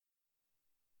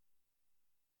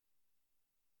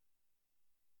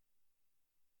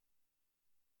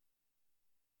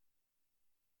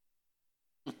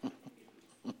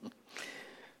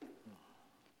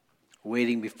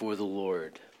waiting before the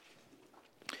Lord.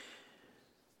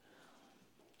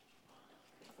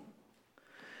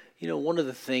 You know, one of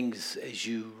the things as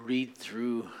you read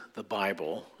through the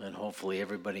Bible, and hopefully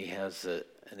everybody has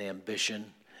an ambition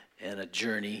and a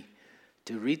journey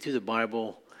to read through the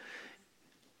Bible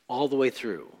all the way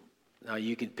through. Now,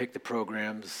 you can pick the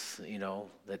programs,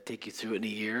 that take you through it in a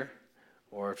year,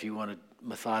 or if you want to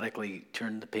methodically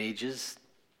turn the pages,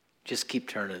 just keep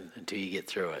turning until you get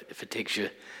through it. If it takes you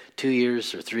 2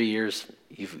 years or 3 years,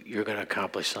 you're going to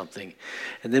accomplish something.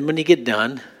 And then when you get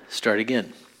done, start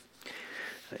again.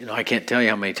 I can't tell you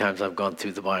how many times I've gone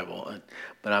through the Bible,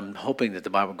 but I'm hoping that the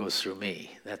Bible goes through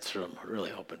me. That's what I'm really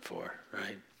hoping for,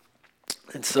 right?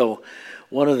 And so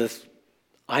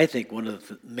I think one of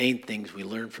the main things we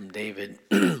learn from David,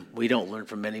 we don't learn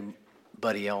from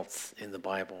anybody else in the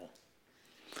Bible,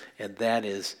 and that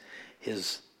is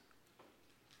his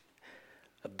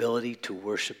ability to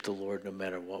worship the Lord no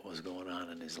matter what was going on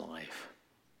in his life.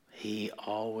 He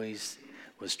always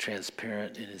was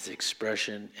transparent in his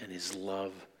expression and his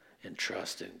love and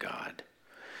trust in God.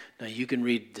 Now, you can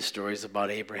read the stories about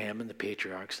Abraham and the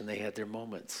patriarchs, and they had their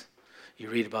moments.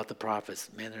 You read about the prophets.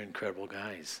 Man, they're incredible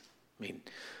guys. I mean,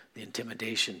 the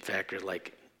intimidation factor,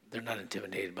 they're not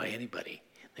intimidated by anybody.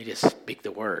 They just speak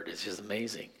the word. It's just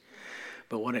amazing.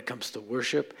 But when it comes to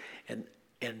worship and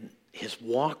his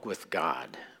walk with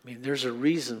God, there's a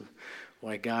reason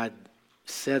why God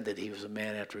said that he was a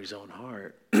man after his own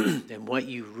heart. And what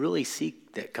you really see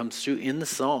that comes through in the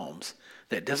Psalms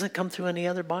that doesn't come through any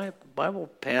other Bible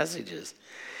passages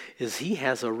is he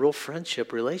has a real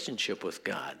friendship relationship with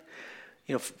God.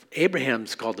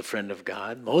 Abraham's called the friend of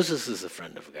God. Moses is a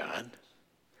friend of God.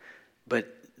 But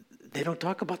they don't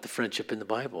talk about the friendship in the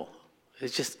Bible.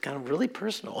 It's just kind of really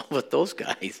personal with those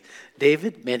guys.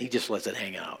 David, man, he just lets it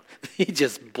hang out. He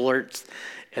just blurts.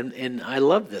 And I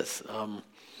love this.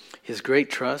 His great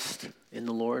trust in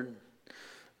the Lord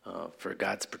for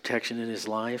God's protection in his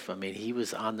life. He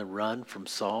was on the run from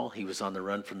Saul. He was on the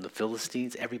run from the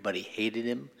Philistines. Everybody hated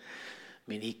him.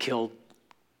 He killed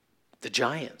the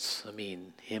giants.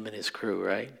 Him and his crew,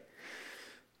 right?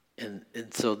 And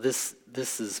so this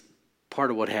is part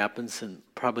of what happens, and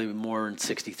probably more in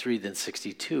 63 than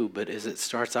 62. But as it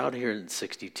starts out here in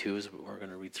 62, as we're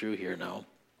going to read through here now,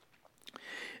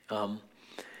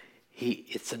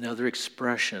 it's another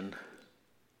expression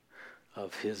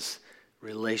of his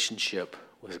relationship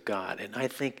with God. And I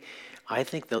think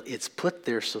that it's put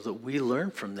there so that we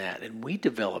learn from that and we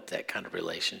develop that kind of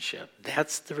relationship.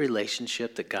 That's the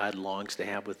relationship that God longs to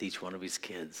have with each one of his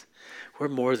kids. We're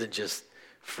more than just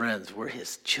friends. We're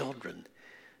his children.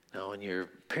 Now, when you're a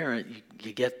parent,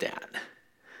 you get that.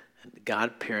 And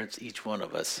God parents each one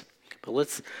of us. But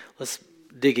let's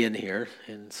dig in here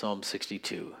in Psalm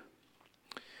 62.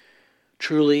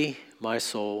 Truly, my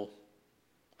soul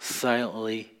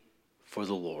silently for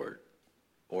the Lord,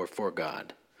 or for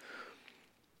God.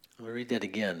 I'm going to read that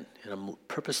again, and I'm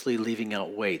purposely leaving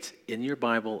out weights. In your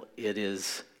Bible, it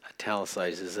is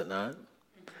italicized, is it not?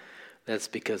 That's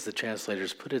because the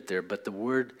translators put it there, but the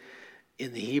word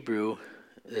in the Hebrew,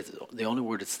 the only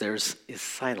word that's there is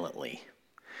silently,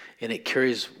 and it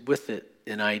carries with it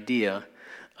an idea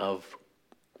of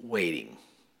waiting,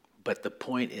 but the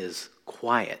point is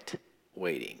quiet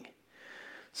waiting.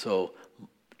 So,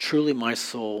 truly my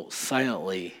soul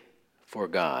silently for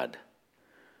God.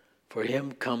 For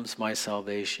him comes my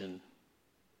salvation.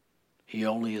 He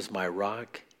only is my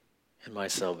rock and my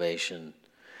salvation.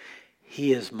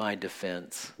 He is my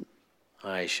defense.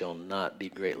 I shall not be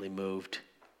greatly moved.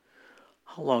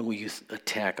 How long will you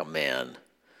attack a man?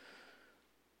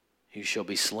 You shall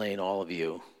be slain, all of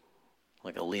you,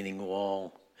 like a leaning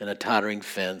wall and a tottering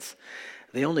fence.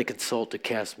 They only consult to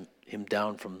cast him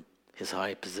down from his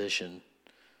high position.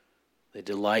 They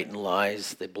delight in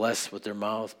lies. They bless with their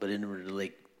mouth, but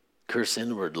inwardly curse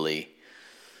inwardly.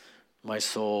 My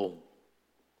soul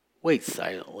waits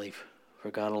silently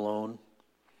for God alone,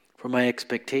 for my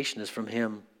expectation is from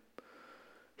him.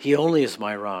 He only is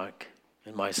my rock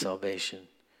and my salvation.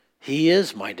 He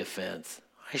is my defense.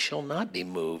 I shall not be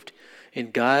moved.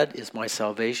 And God is my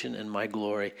salvation and my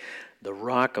glory. The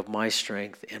rock of my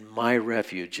strength and my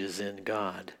refuge is in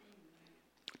God.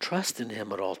 Trust in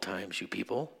him at all times, you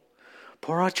people.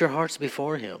 Pour out your hearts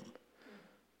before him.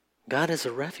 God is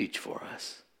a refuge for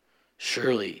us.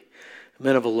 Surely,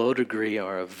 men of a low degree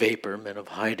are a vapor, men of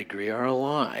high degree are a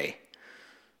lie.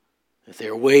 If they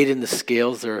are weighed in the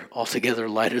scales, they're altogether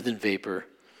lighter than vapor.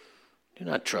 Do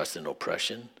not trust in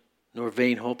oppression, nor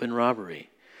vain hope in robbery.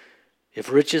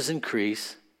 If riches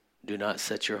increase, do not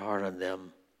set your heart on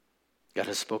them. God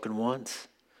has spoken once.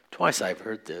 Twice I've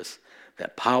heard this,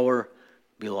 that power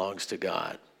belongs to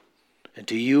God. And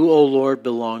to you, O Lord,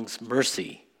 belongs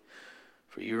mercy,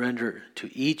 for you render to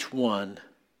each one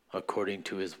according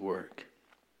to his work.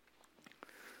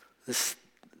 This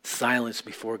silence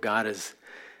before God is,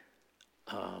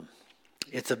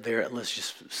 let's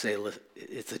just say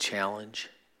it's a challenge.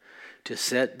 To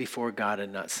sit before God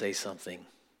and not say something.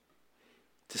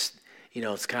 Just,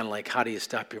 it's kind of like, how do you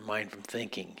stop your mind from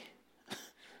thinking?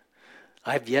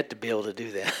 I've yet to be able to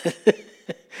do that.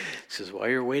 Says, while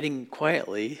you're waiting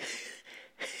quietly,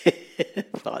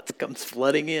 thoughts comes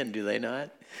flooding in, do they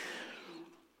not?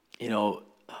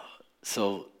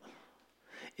 So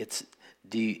it's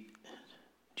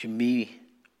dumia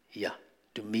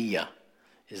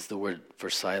is the word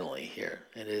for silently here.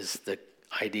 It is the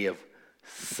idea of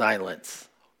silence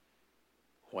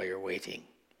while you're waiting.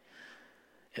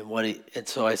 And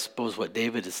so I suppose what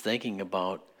David is thinking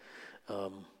about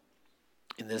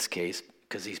in this case,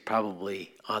 because he's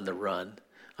probably on the run,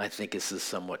 I think this is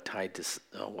somewhat tied to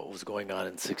what was going on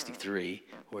in 63,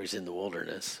 where he's in the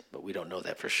wilderness, but we don't know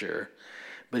that for sure.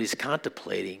 But he's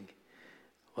contemplating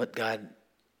what God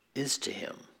is to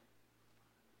him.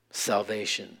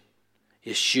 Salvation,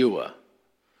 Yeshua,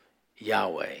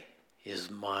 Yahweh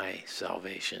is my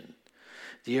salvation.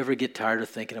 Do you ever get tired of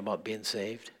thinking about being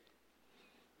saved?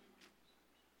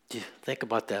 Do you think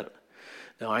about that?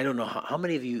 Now, I don't know how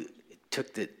many of you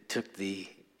took the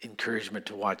encouragement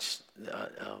to watch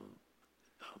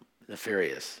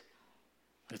Nefarious.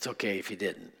 It's okay if you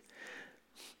didn't.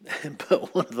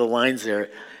 But one of the lines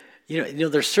there,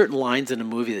 there's certain lines in a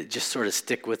movie that just sort of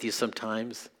stick with you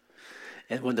sometimes.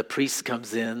 And when the priest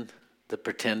comes in, the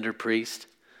pretender priest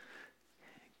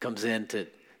comes in to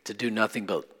do nothing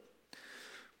but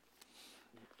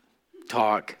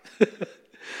talk,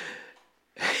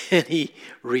 and he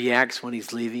reacts when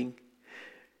he's leaving,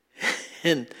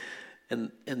 and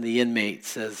the inmate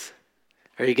says,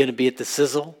 "Are you going to be at the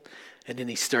sizzle?" And then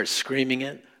he starts screaming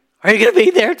it, "Are you going to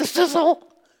be there at the sizzle?"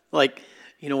 Like,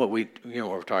 what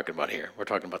we're talking about here. We're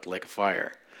talking about the lake of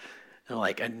fire. And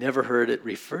I never heard it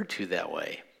referred to that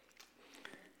way.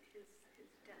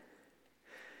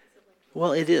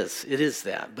 Well, it is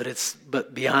that,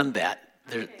 but beyond that,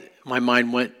 my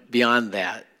mind went beyond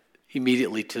that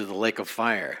immediately to the lake of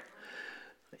fire.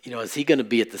 Is he going to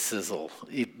be at the sizzle?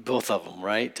 Both of them,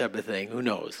 right? Type of thing. Who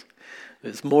knows?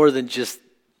 It's more than just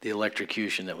the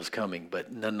electrocution that was coming, but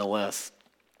nonetheless,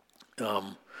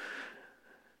 that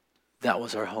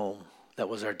was our home. That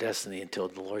was our destiny until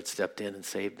the Lord stepped in and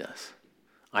saved us.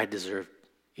 I deserved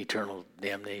eternal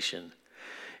damnation.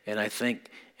 And I think,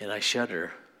 and I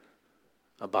shudder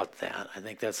about that. I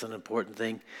think that's an important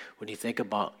thing when you think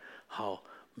about how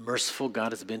merciful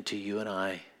God has been to you and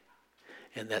I,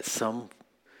 and that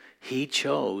He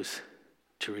chose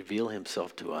to reveal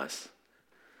Himself to us.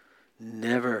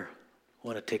 Never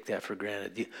want to take that for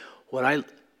granted.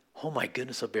 Oh my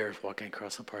goodness, a bear is walking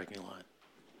across the parking lot.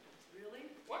 Really?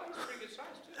 Wow, that's a pretty good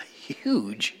size too.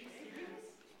 Huge.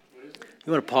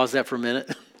 You want to pause that for a minute?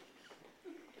 I'm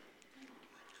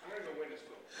going to go witness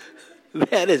to it.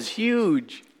 That is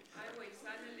huge. I wait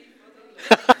silently for the Lord.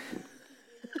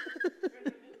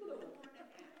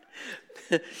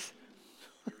 That's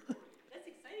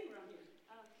exciting around here. Okay,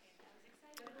 I was excited.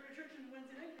 Gotta go to church on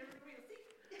Wednesday night. Everybody will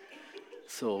see.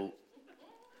 So,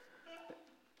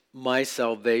 my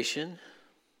salvation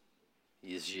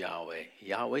is Yahweh.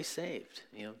 Yahweh saved.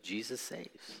 Jesus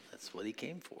saves. That's what He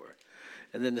came for.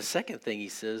 And then the second thing He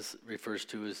says, refers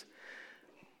to is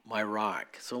my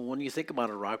rock. So when you think about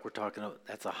a rock, we're talking about,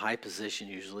 that's a high position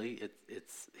usually.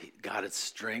 It's God's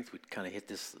strength. We kind of hit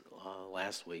this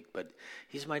last week, but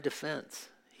He's my defense.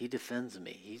 He defends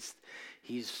me.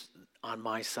 He's on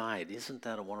my side. Isn't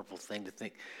that a wonderful thing to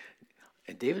think?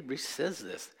 And David Reese says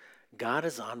this, God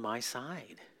is on my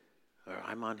side, or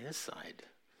I'm on His side.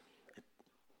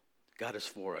 God is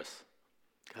for us.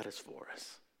 God is for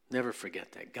us. Never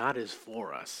forget that. God is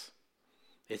for us.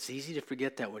 It's easy to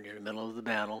forget that when you're in the middle of the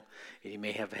battle, and you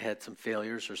may have had some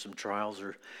failures or some trials,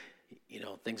 or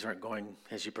things aren't going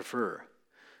as you prefer.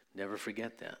 Never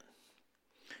forget that.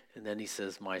 And then he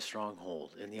says, my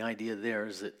stronghold. And the idea there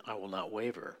is that I will not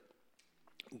waver.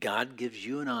 God gives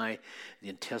you and I the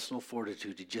intestinal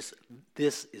fortitude to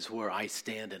this is where I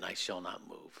stand and I shall not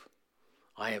move.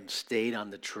 I am stayed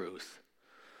on the truth.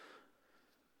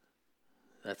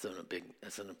 That's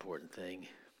an important thing.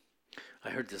 I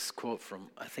heard this quote from,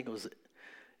 I think it's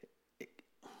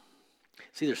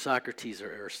either Socrates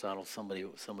or Aristotle, some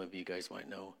of you guys might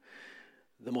know.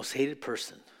 The most hated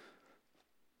person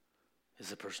is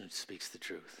the person who speaks the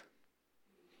truth.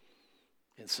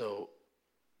 And so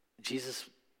Jesus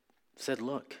said,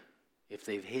 look, if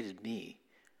they've hated me,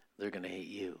 they're going to hate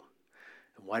you.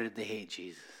 And why did they hate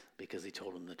Jesus? because he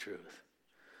told them the truth.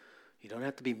 You don't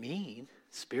have to be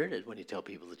mean-spirited when you tell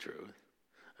people the truth.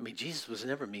 I mean, Jesus was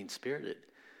never mean-spirited.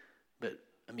 But,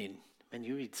 I mean, man,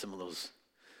 you read some of those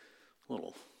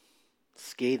little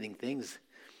scathing things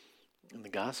in the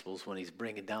Gospels when he's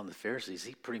bringing down the Pharisees.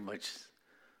 He pretty much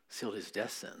sealed his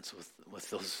death sentence with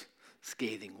those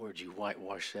scathing words. You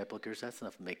whitewash sepulchres, that's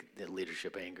enough to make the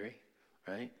leadership angry,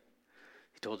 right?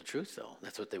 He told the truth, though.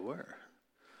 That's what they were.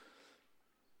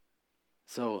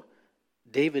 So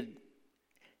David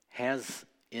has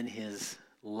in his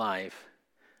life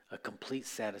a complete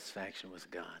satisfaction with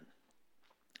God.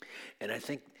 And I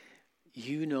think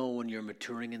when you're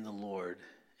maturing in the Lord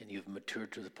and you've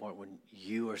matured to the point when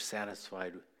you are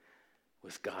satisfied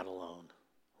with God alone.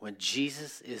 When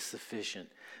Jesus is sufficient.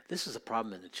 This is a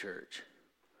problem in the church.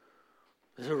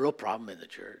 There's a real problem in the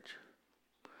church.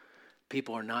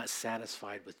 People are not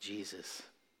satisfied with Jesus.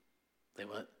 They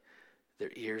want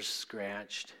their ears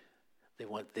scratched. They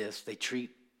want this. They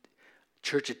treat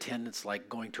church attendance like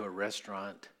going to a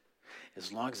restaurant.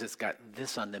 As long as it's got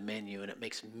this on the menu and it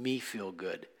makes me feel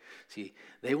good. See,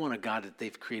 they want a God that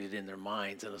they've created in their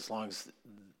minds, and as long as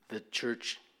the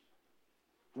church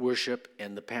worship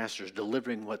and the pastors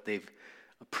delivering what they've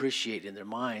appreciated in their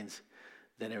minds,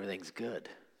 then everything's good.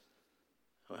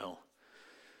 Well,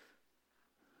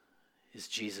 is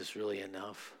Jesus really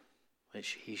enough?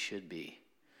 Which he should be.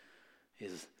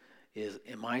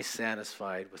 Am I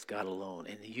satisfied with God alone?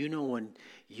 And when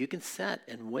you can sit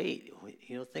and wait,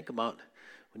 think about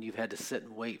when you've had to sit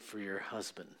and wait for your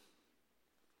husband.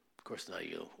 Of course, none of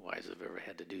you wives have ever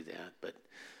had to do that, but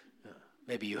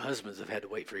maybe you husbands have had to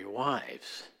wait for your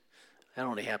wives. That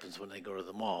only happens when they go to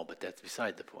the mall, but that's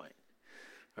beside the point,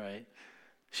 right?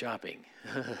 Shopping.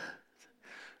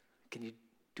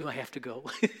 Do I have to go?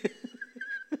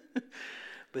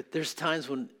 But there's times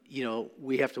when,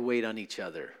 we have to wait on each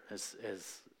other as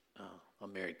a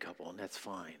married couple, and that's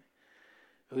fine.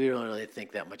 We don't really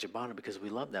think that much about it because we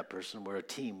love that person. We're a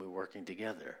team. We're working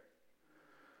together.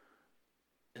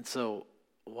 And so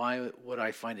why would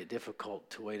I find it difficult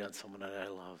to wait on someone that I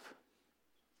love?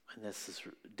 And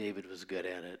David was good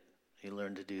at it. He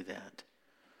learned to do that.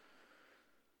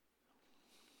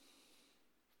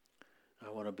 I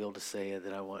want to be able to say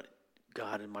that I want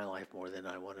God in my life more than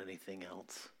I want anything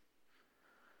else.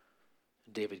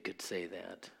 David could say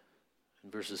that.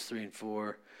 In verses 3 and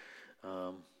 4,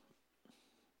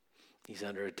 he's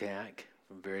under attack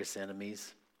from various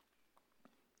enemies,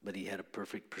 but he had a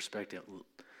perfect perspective.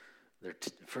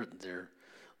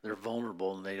 They're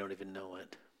vulnerable and they don't even know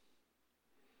it.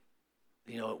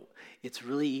 It's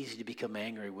really easy to become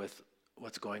angry with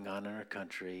what's going on in our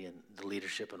country and the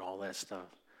leadership and all that stuff.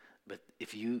 But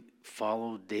if you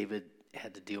follow David,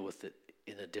 had to deal with it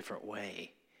in a different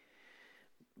way.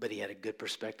 But he had a good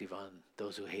perspective on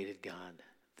those who hated God.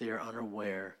 They're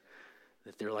unaware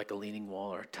that they're like a leaning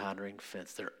wall or a tottering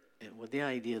fence. With the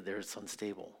idea there it's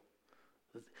unstable.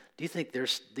 Do you think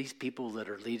these people that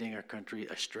are leading our country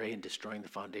astray and destroying the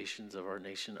foundations of our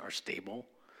nation are stable?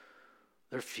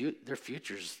 Their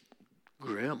future's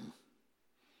grim.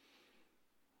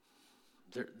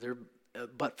 They're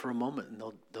but for a moment and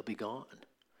they'll be gone.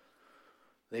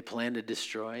 They plan to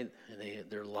destroy, and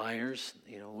they're liars.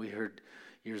 We heard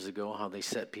years ago how they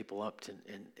set people up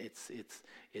and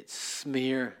it's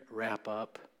smear, wrap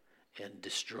up, and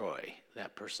destroy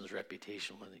that person's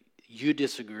reputation when you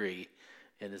disagree,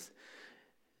 and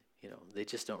they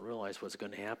just don't realize what's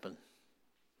going to happen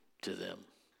to them.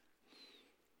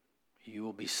 You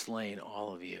will be slain,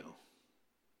 all of you.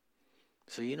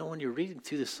 So when you're reading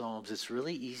through the Psalms, it's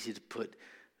really easy to put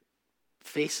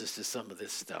faces to some of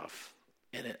this stuff.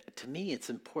 And to me, it's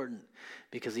important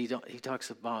because he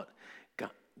talks about God,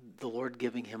 the Lord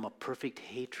giving him a perfect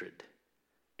hatred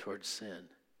towards sin,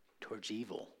 towards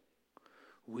evil.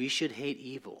 We should hate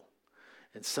evil.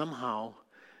 And somehow,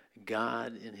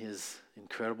 God, in his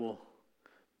incredible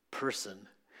person,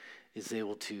 is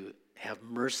able to have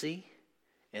mercy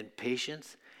and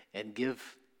patience and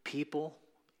give people,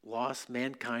 lost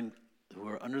mankind, who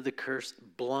are under the curse,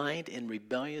 blind and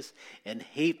rebellious and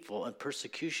hateful and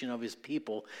persecution of his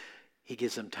people, he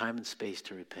gives them time and space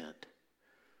to repent.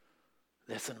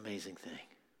 That's an amazing thing.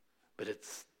 But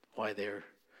it's why they're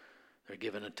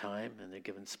given a time and they're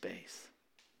given space.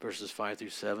 Verses 5 through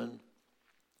 7.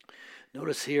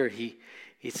 Notice here he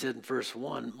said in verse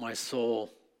 1, my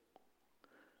soul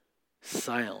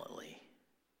silently.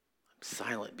 I'm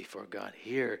silent before God.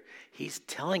 Here he's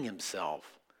telling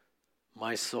himself,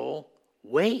 my soul,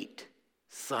 wait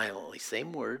silently.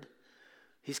 Same word.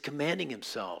 He's commanding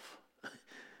himself.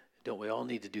 Don't we all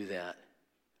need to do that?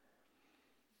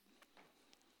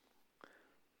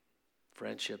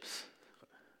 Friendships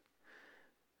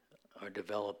are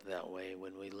developed that way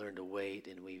when we learn to wait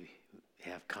and we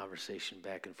have conversation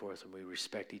back and forth and we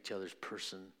respect each other's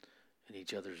person and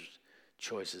each other's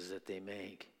choices that they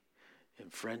make.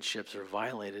 And friendships are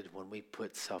violated when we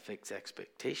put selfish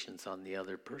expectations on the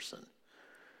other person.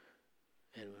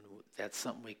 And that's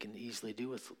something we can easily do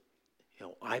with,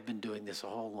 I've been doing this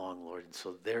all along, Lord, and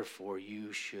so therefore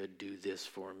you should do this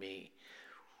for me.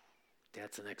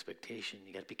 That's an expectation.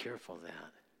 You got to be careful of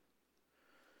that.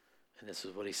 And this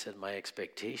is what he said, my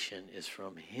expectation is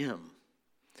from him,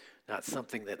 not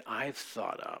something that I've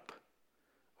thought up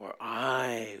or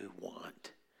I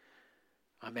want.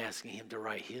 I'm asking him to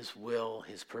write his will,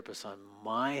 his purpose on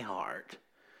my heart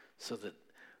so that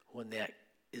when that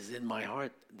is in my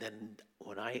heart, then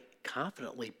when I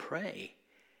confidently pray,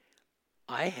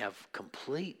 I have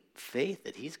complete faith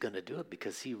that he's going to do it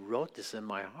because he wrote this in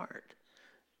my heart.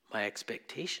 My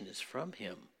expectation is from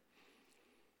him.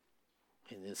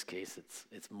 In this case,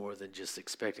 it's more than just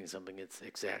expecting something.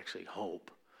 It's actually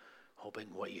hoping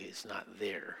what is not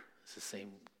there. It's the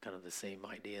same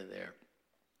idea there.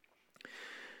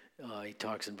 He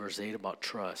talks in verse 8 about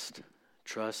trust.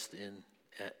 Trust in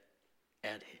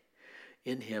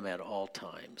him at all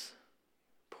times.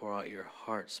 Pour out your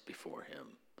hearts before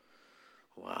him.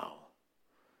 Wow.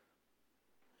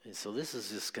 And so this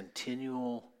is this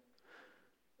continual.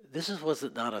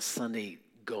 Wasn't not a Sunday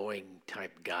going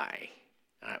type guy.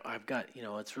 I've got,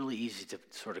 it's really easy to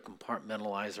sort of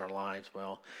compartmentalize our lives.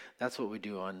 Well, that's what we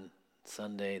do on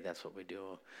Sunday. That's what we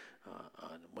do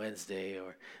on Wednesday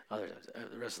or other times.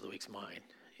 The rest of the week's mine.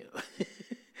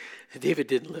 David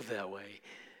didn't live that way.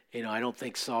 I don't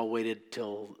think Saul waited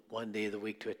till one day of the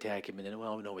week to attack him and then,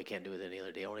 no, we can't do it any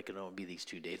other day. It can only be these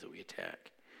 2 days that we attack.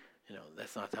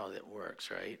 That's not how that works,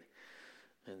 right?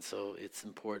 And so it's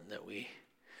important that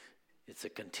it's a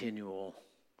continual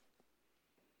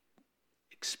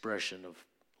expression of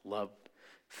love,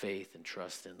 faith, and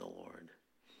trust in the Lord.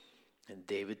 And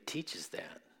David teaches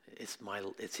that. It's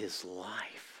his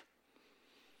life.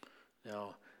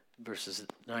 Now, verses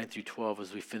 9 through 12,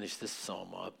 as we finish this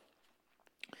psalm up,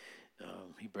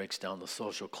 he breaks down the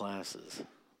social classes.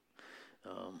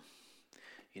 And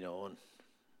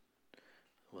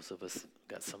most of us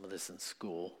got some of this in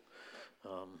school.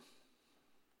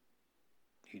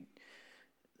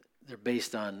 They're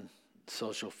based on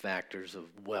social factors of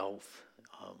wealth,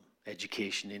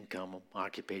 education, income,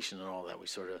 occupation, and all that. We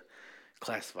sort of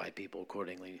classify people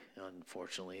accordingly,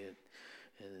 unfortunately.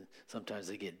 And sometimes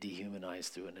they get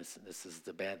dehumanized through it, and this is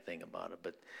the bad thing about it.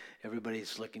 But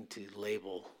everybody's looking to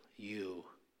label you,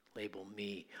 label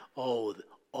me. Oh,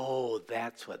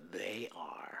 that's what they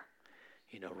are.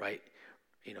 Right?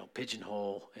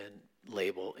 Pigeonhole and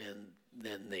label, and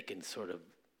then they can sort of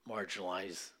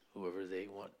marginalize whoever they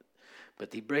want.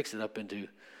 But he breaks it up into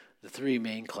the 3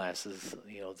 main classes,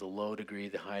 the low degree,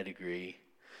 the high degree.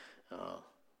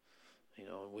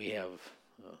 We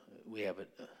have it,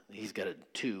 he's got it in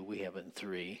 2, we have it in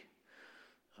 3.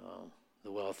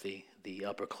 The wealthy, the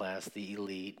upper class, the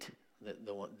elite,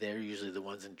 they're usually the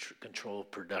ones in control of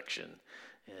production,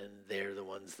 and they're the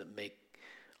ones that make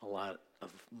a lot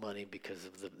of money because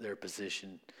of their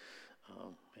position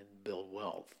and build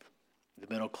wealth. The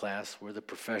middle class were the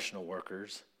professional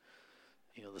workers,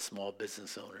 the small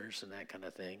business owners and that kind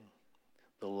of thing,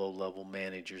 the low-level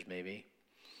managers maybe.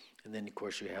 And then, of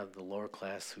course, you have the lower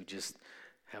class who just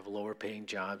have lower-paying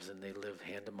jobs and they live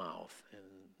hand-to-mouth. And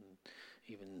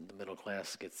even the middle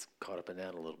class gets caught up in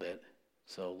that a little bit.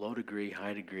 So low degree,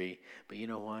 high degree. But you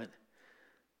know what?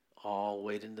 All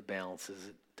weighed in the balances.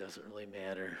 It doesn't really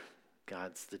matter.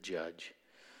 God's the judge.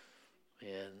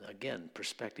 And again,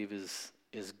 perspective is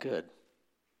good.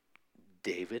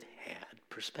 David had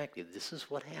perspective. This is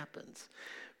what happens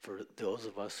for those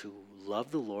of us who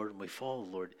love the Lord and we follow the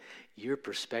Lord. Your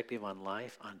perspective on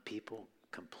life, on people,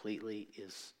 completely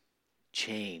is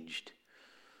changed.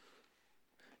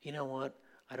 You know what?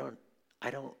 I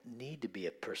don't need to be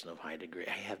a person of high degree.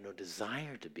 I have no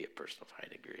desire to be a person of high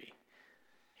degree.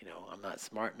 I'm not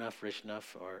smart enough, rich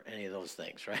enough, or any of those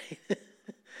things, right?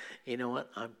 You know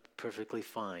what? I'm perfectly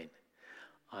fine.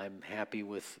 I'm happy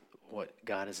with what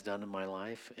God has done in my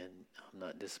life, and I'm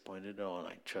not disappointed at all, and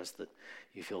I trust that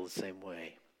you feel the same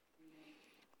way.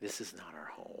 This is not our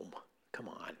home. Come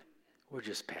on. We're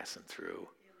just passing through.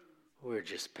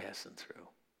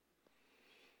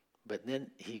 But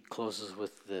then he closes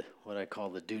with what I call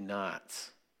the do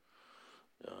nots.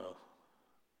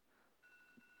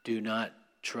 Do not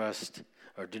trust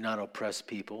or do not oppress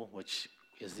people, which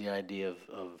is the idea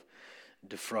of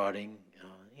defrauding.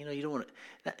 You don't want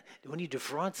to. When you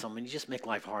defraud someone, you just make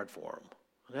life hard for them.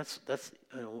 That's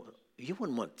you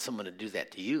wouldn't want someone to do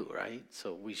that to you, right?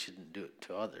 So we shouldn't do it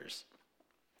to others.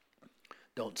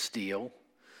 Don't steal.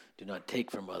 Do not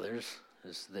take from others.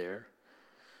 Is there.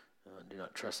 Do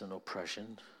not trust in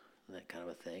oppression, that kind of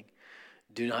a thing.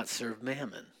 Do not serve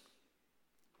mammon.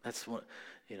 That's what,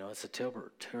 it's a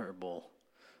terrible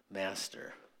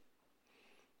master.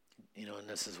 And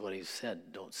this is what he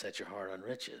said, don't set your heart on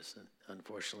riches. And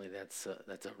unfortunately, that's a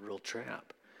real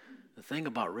trap. The thing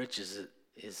about riches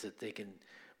is that they can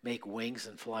make wings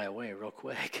and fly away real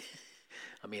quick.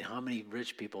 I mean, how many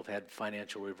rich people have had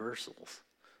financial reversals?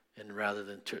 And rather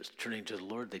than turning to the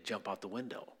Lord, they jump out the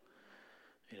window.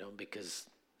 Because,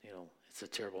 it's a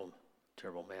terrible,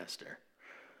 terrible master.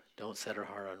 Don't set our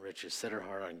heart on riches, set our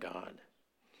heart on God.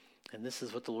 And this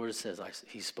is what the Lord says.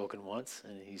 He's spoken once,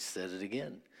 and he said it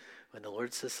again. When the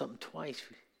Lord says something twice,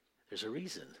 there's a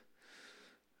reason.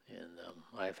 And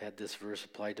I've had this verse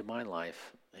applied to my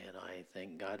life, and I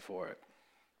thank God for it.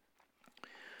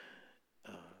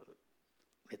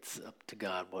 It's up to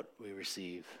God what we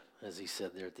receive. As he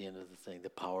said there at the end of the thing, the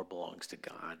power belongs to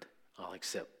God. I'll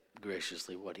accept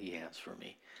graciously what he has for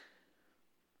me.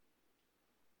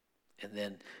 And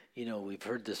then, we've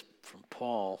heard this from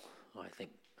Paul. I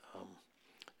think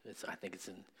it's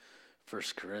in 1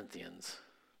 Corinthians.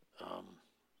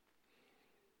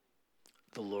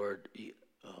 The Lord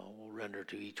will render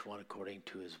to each one according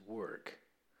to his work.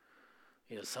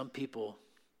 Some people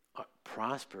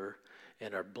prosper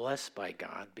and are blessed by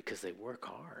God because they work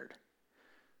hard.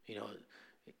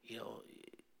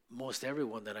 Most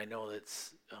everyone that I know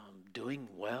that's doing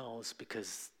well is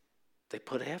because they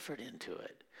put effort into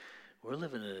it. We're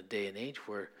living in a day and age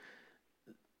where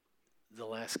the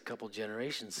last couple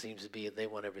generations seems to be they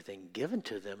want everything given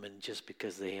to them, and just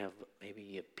because they have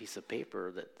maybe a piece of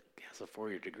paper that has a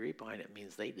 4-year degree behind it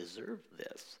means they deserve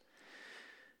this.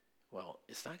 Well,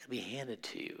 it's not going to be handed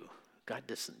to you. God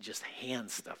doesn't just hand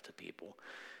stuff to people,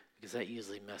 because that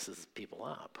usually messes people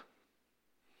up.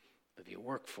 If you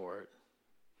work for it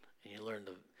and you learn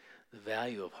the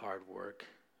value of hard work,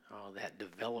 that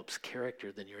develops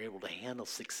character, then you're able to handle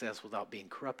success without being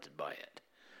corrupted by it.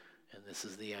 And this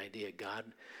is the idea. God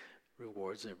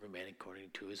rewards every man according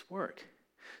to his work.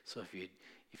 So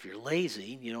if you're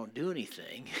lazy and you don't do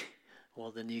anything,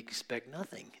 well, then you expect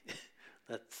nothing.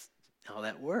 That's how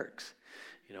that works.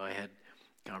 I had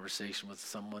a conversation with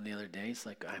someone the other day. It's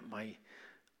like,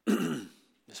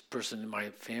 this person in my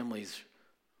family's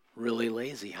really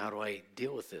lazy. How do I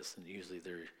deal with this? And usually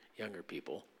they're younger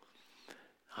people.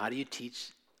 How do you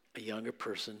teach a younger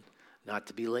person not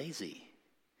to be lazy?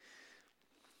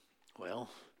 Well,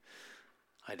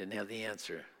 I didn't have the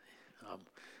answer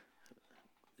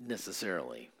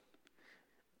necessarily.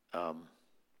 I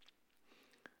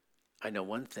know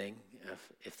one thing: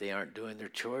 if they aren't doing their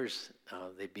chores,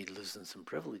 they'd be losing some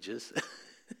privileges.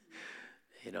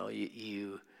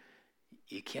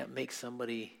 You can't make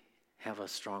somebody have a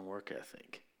strong work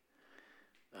ethic.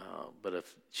 But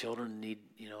if children need,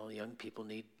 young people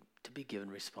need to be given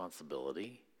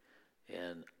responsibility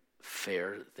and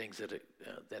fair things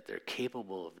that they're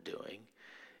capable of doing,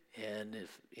 and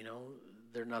if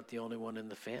they're not the only one in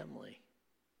the family,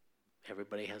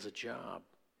 everybody has a job.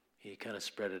 You kind of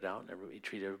spread it out, and you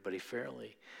treat everybody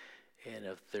fairly. And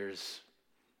if there's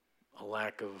a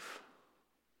lack of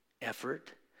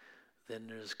effort, then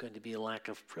there's going to be a lack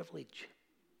of privilege.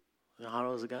 How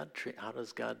does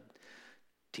God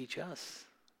teach us?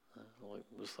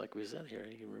 Just like we said here,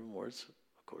 he rewards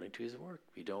according to his work.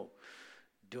 If you don't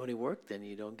do any work, then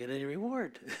you don't get any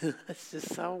reward. That's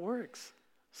just how it works.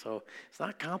 So it's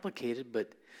not complicated,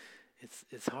 but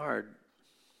it's hard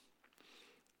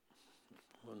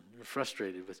when you're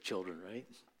frustrated with children, right?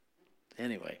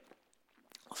 Anyway,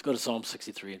 let's go to Psalm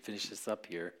 63 and finish this up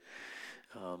here.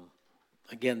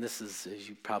 Again, this is, as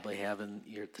you probably have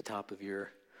at the top of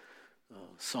your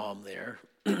psalm there.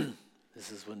 This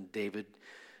is when David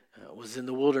was in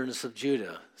the wilderness of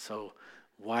Judah. So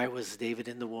why was David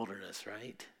in the wilderness,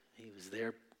 right? He was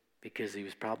there because he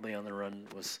was probably on the run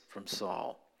from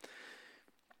Saul.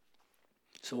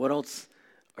 So what else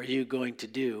are you going to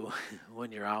do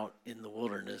when you're out in the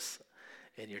wilderness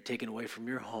and you're taken away from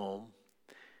your home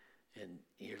and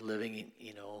you're living,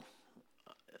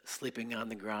 sleeping on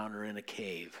the ground or in a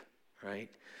cave, right?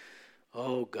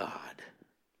 Oh God,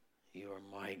 you are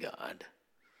my God.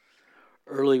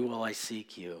 Early will I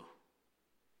seek you.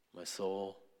 My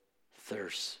soul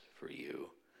thirsts for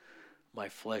you. My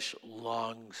flesh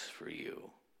longs for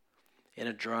you. In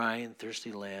a dry and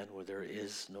thirsty land where there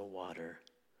is no water.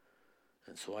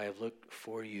 And so I have looked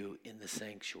for you in the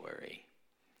sanctuary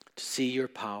to see your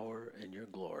power and your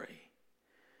glory.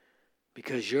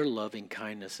 Because your loving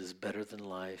kindness is better than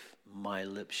life, my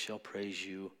lips shall praise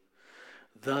you.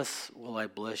 Thus will I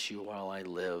bless you while I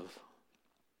live.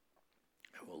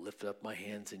 I will lift up my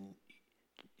hands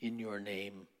in your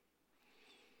name.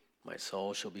 My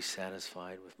soul shall be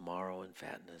satisfied with marrow and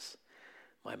fatness.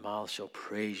 My mouth shall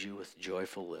praise you with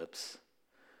joyful lips.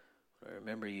 When I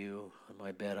remember you on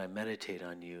my bed, I meditate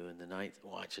on you in the night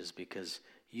watches, because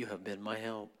you have been my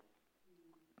help.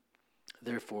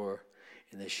 Therefore,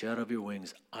 in the shadow of your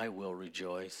wings, I will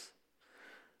rejoice.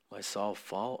 My soul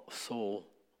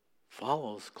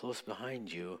follows close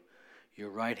behind you. Your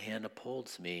right hand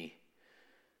upholds me.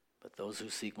 But those who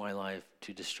seek my life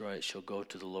to destroy it shall go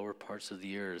to the lower parts of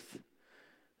the earth.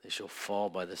 They shall fall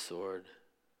by the sword.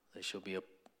 They shall be a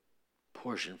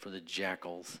portion for the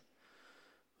jackals.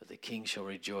 But the king shall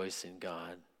rejoice in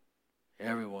God.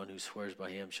 Everyone who swears by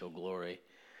him shall glory.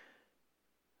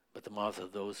 But the mouth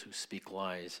of those who speak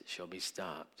lies shall be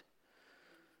stopped.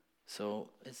 So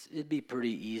it'd be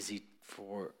pretty easy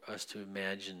for us to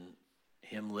imagine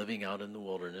him living out in the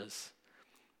wilderness,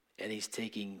 and he's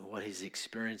taking what he's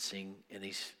experiencing and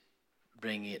he's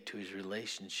bringing it to his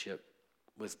relationship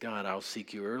with God. I'll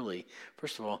seek you early.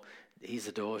 First of all, he's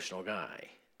a devotional guy.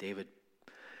 David,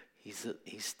 he's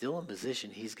still a musician.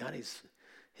 He's got his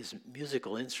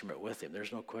musical instrument with him.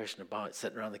 There's no question about it.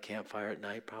 Sitting around the campfire at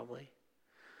night, probably.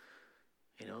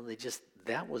 You know,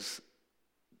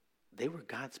 they were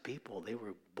God's people. They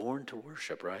were born to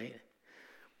worship, right?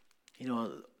 You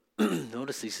know,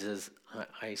 notice he says,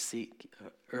 I seek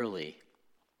early.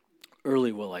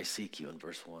 Early will I seek you in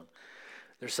verse 1.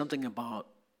 There's something about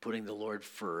putting the Lord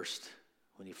first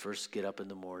when you first get up in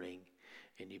the morning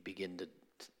and you begin to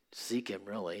seek him,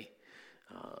 really.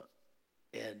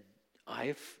 And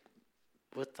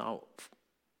without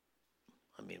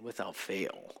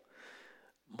fail,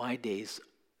 my days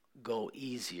go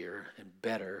easier and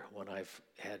better when I've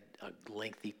had a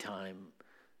lengthy time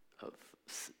of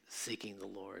seeking the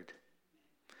Lord.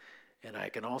 And I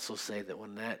can also say that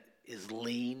when that is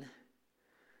lean,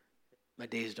 my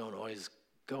days don't always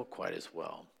go quite as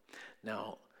well.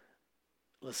 Now,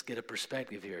 let's get a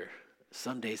perspective here.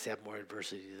 Some days have more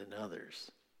adversity than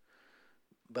others.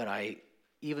 But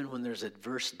even when there's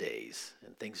adverse days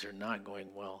and things are not going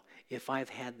well, if I've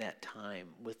had that time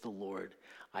with the Lord,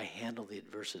 I handle the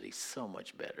adversity so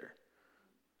much better.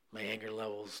 My anger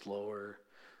level's lower,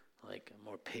 like I'm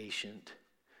more patient.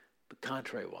 But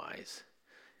contrary-wise,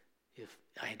 if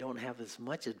I don't have as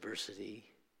much adversity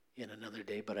in another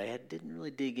day, but I didn't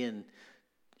really dig in,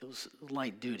 it was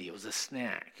light duty. It was a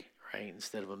snack, right,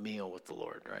 instead of a meal with the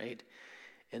Lord, right?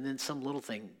 And then some little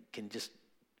thing can just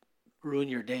ruin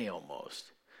your day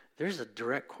almost. There's a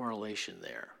direct correlation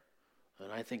there.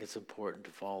 And I think it's important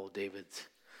to follow David's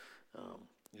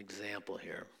example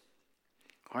here.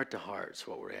 Heart to heart is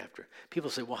what we're after. People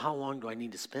say, well, how long do I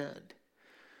need to spend?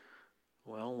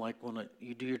 Well, like when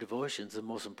you do your devotions, the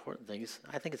most important thing is,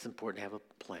 I think it's important to have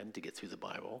a plan to get through the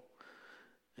Bible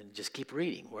and just keep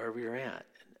reading wherever you're at.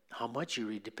 And how much you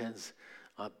read depends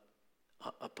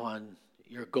upon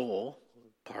your goal,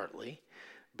 partly,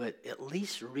 but at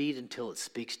least read until it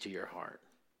speaks to your heart.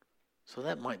 So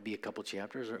that might be a couple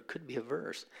chapters, or it could be a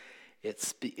verse.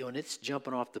 When it's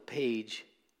jumping off the page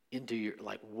into your,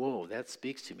 like, whoa, that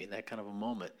speaks to me, that kind of a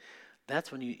moment,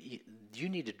 that's when you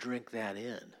need to drink that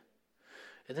in.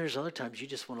 And there's other times you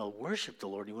just want to worship the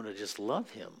Lord. You want to just love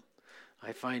him.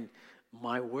 I find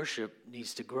my worship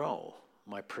needs to grow,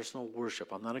 my personal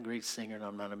worship. I'm not a great singer and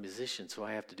I'm not a musician, so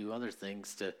I have to do other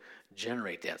things to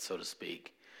generate that, so to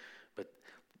speak.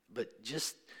 But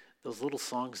just those little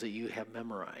songs that you have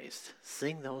memorized,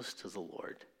 sing those to the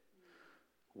Lord.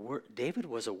 David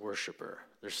was a worshiper.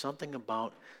 There's something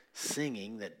about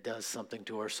singing that does something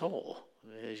to our soul,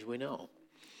 as we know.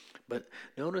 But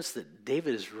notice that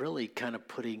David is really kind of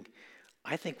putting,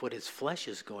 I think, what his flesh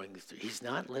is going through. He's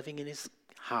not living in his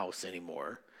house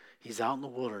anymore. He's out in the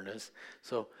wilderness.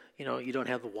 So, you don't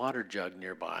have the water jug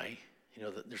nearby.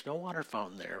 There's no water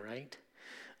fountain there, right?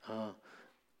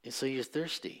 And so you're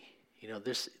thirsty.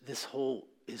 This whole,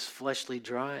 his fleshly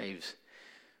drives.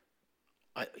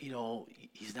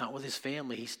 He's not with his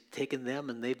family. He's taken them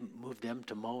and they've moved them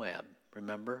to Moab,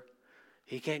 remember?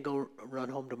 He can't go run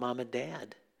home to mom and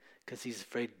dad because he's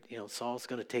afraid, Saul's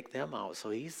going to take them out.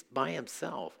 So he's by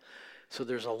himself. So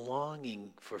there's a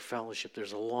longing for fellowship.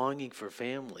 There's a longing for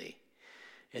family.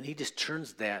 And he just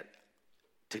turns that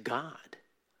to God.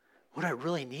 What I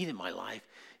really need in my life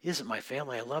isn't my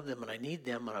family. I love them and I need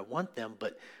them and I want them.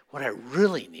 But what I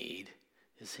really need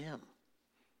is him.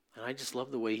 And I just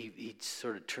love the way he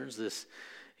sort of turns this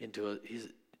into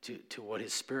to what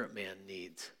his spirit man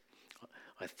needs.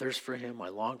 I thirst for him, I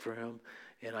long for him,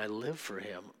 and I live for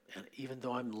him, and even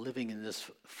though I'm living in this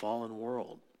fallen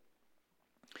world.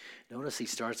 Notice he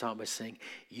starts out by saying,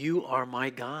 you are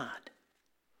my God.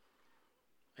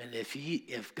 And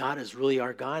if God is really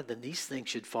our God, then these things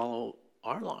should follow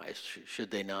our lives,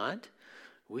 should they not?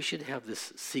 We should have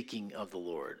this seeking of the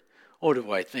Lord. Or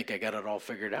do I think I got it all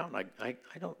figured out? I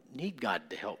don't need God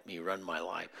to help me run my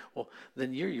life. Well,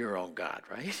 then you're your own God,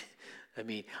 right? I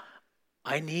mean,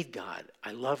 I need God.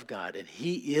 I love God, and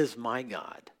He is my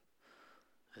God.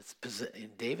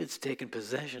 David's taken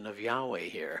possession of Yahweh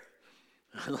here.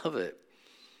 I love it.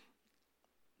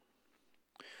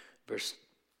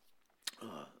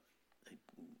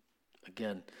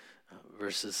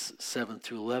 Verses 7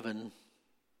 through 11,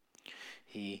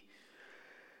 he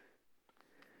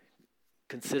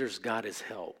considers God as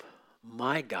help.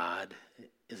 My God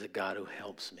is a God who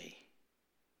helps me.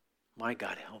 My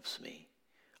God helps me.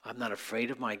 I'm not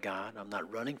afraid of my God. I'm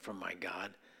not running from my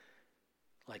God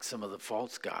like some of the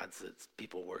false gods that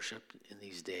people worship in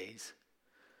these days.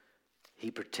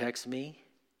 He protects me,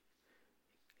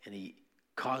 and He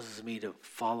causes me to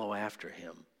follow after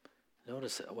Him.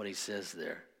 Notice what he says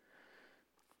there.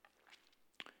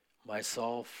 My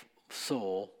soul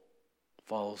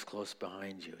follows close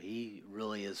behind you. He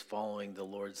really is following the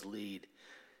Lord's lead.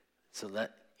 So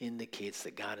that indicates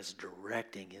that God is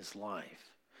directing his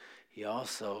life. He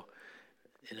also,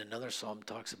 in another psalm,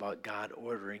 talks about God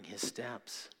ordering his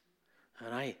steps.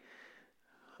 And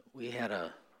we had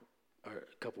a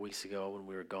couple weeks ago when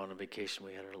we were gone on vacation,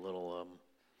 we had our little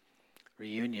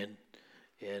reunion,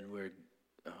 and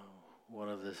one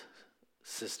of the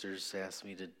sisters asked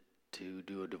me to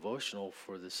do a devotional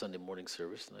for the Sunday morning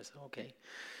service, and I said, okay.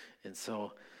 And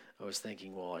so I was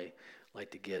thinking, well, I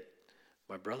like to get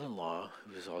my brother-in-law,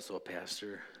 who is also a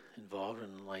pastor, involved,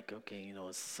 and okay,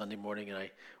 it's Sunday morning, and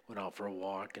I went out for a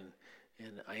walk,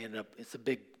 and I ended up, it's a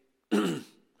big,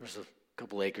 there's a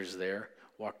couple acres there,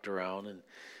 walked around, and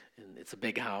it's a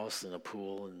big house and a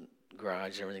pool and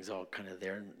garage, everything's all kind of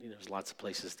there, and there's lots of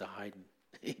places to hide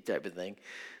and type of thing.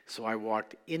 So I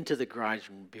walked into the garage,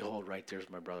 and behold, right there's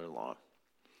my brother-in-law.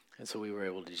 And so we were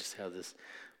able to just have this,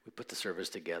 we put the service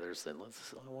together, said,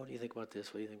 what do you think about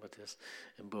this? What do you think about this?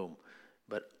 And boom.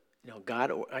 But,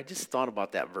 God, I just thought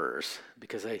about that verse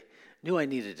because I knew I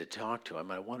needed to talk to him.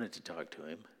 I wanted to talk to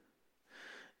him.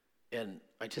 And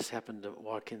I just happened to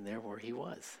walk in there where he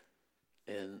was.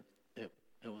 And it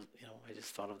was, I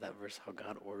just thought of that verse, how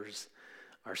God orders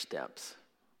our steps.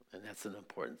 And that's an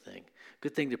important thing.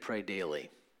 Good thing to pray daily.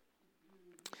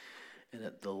 And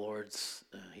that the Lord's,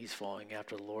 he's following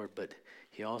after the Lord, but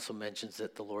he also mentions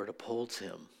that the Lord upholds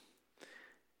him.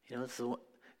 God's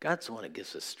the one that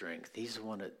gives us strength. He's the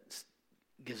one that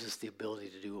gives us the ability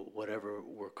to do whatever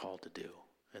we're called to do.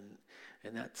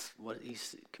 And that's what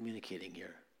he's communicating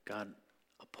here. God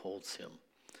upholds him.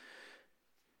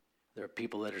 There are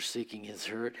people that are seeking his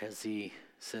hurt, as he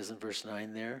says in verse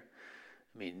 9 there.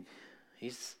 I mean,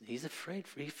 he's afraid,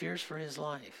 he fears for his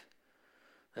life.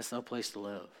 That's no place to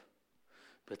live.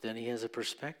 But then he has a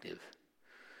perspective.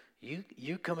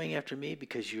 You coming after me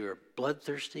because you're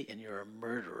bloodthirsty and you're a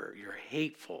murderer. You're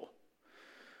hateful.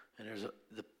 And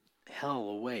the hell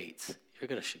awaits. You're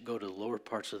going to go to the lower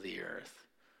parts of the earth.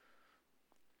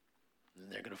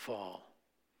 And they're going to fall.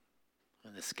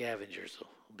 And the scavengers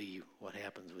will be what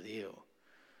happens with you.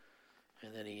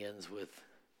 And then he ends with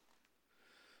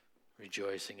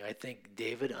rejoicing. I think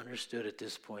David understood at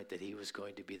this point that he was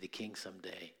going to be the king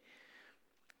someday.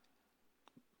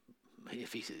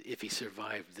 If he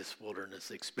survived this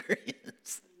wilderness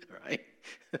experience, right?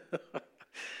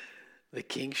 The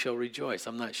king shall rejoice.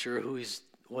 I'm not sure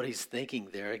what he's thinking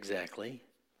there exactly,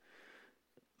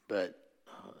 but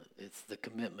it's the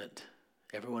commitment.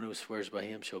 Everyone who swears by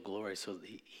him shall glory. So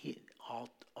he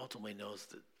ultimately knows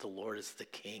that the Lord is the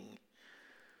king,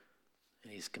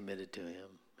 and he's committed to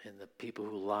him. And the people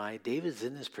who lie, David's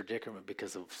in this predicament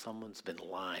because of someone's been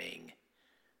lying.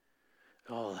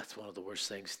 Oh, that's one of the worst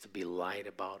things, to be lied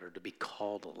about or to be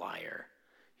called a liar.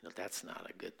 That's not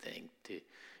a good thing.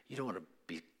 You don't want to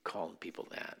be calling people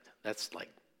that. That's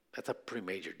a pretty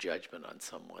major judgment on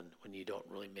someone when you don't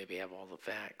really maybe have all the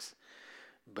facts.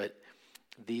 But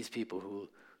these people who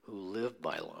live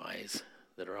by lies,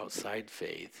 that are outside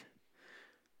faith,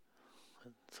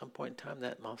 at some point in time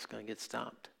that mouth's going to get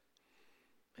stopped.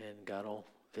 And God will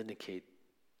vindicate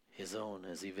his own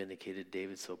as he vindicated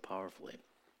David so powerfully.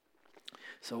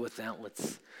 So with that,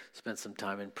 let's spend some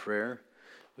time in prayer.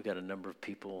 We got a number of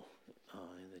people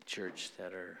in the church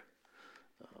that are